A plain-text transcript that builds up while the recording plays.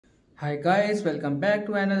Hi guys, welcome back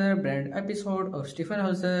to another brand episode of Stjepan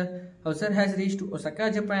Hauser. Hauser has reached to Osaka,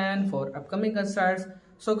 Japan for upcoming concerts.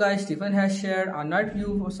 So guys, Stjepan has shared a night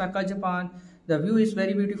view of Osaka, Japan. The view is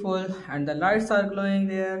very beautiful and the lights are glowing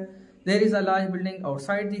there. There is a large building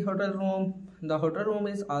outside the hotel room. The hotel room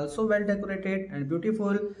is also well decorated and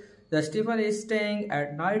beautiful. The Stjepan is staying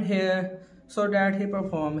at night here so that he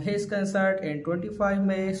perform his concert in 25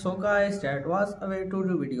 May. So guys, that was a way to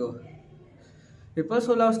do video. People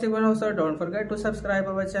who love Stjepan Hauser, don't forget to subscribe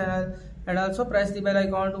our channel and also press the bell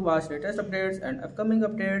icon to watch latest updates and upcoming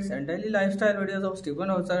updates and daily lifestyle videos of Stjepan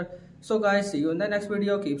Hauser. So guys, see you in the next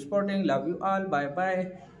video. Keep supporting. Love you all. Bye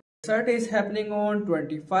bye. Concert is happening on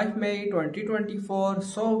 25 May 2024.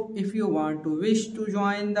 So if you want to wish to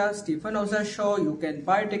join the Stjepan Hauser show, you can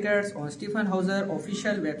buy tickets on Stjepan Hauser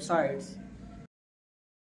official websites.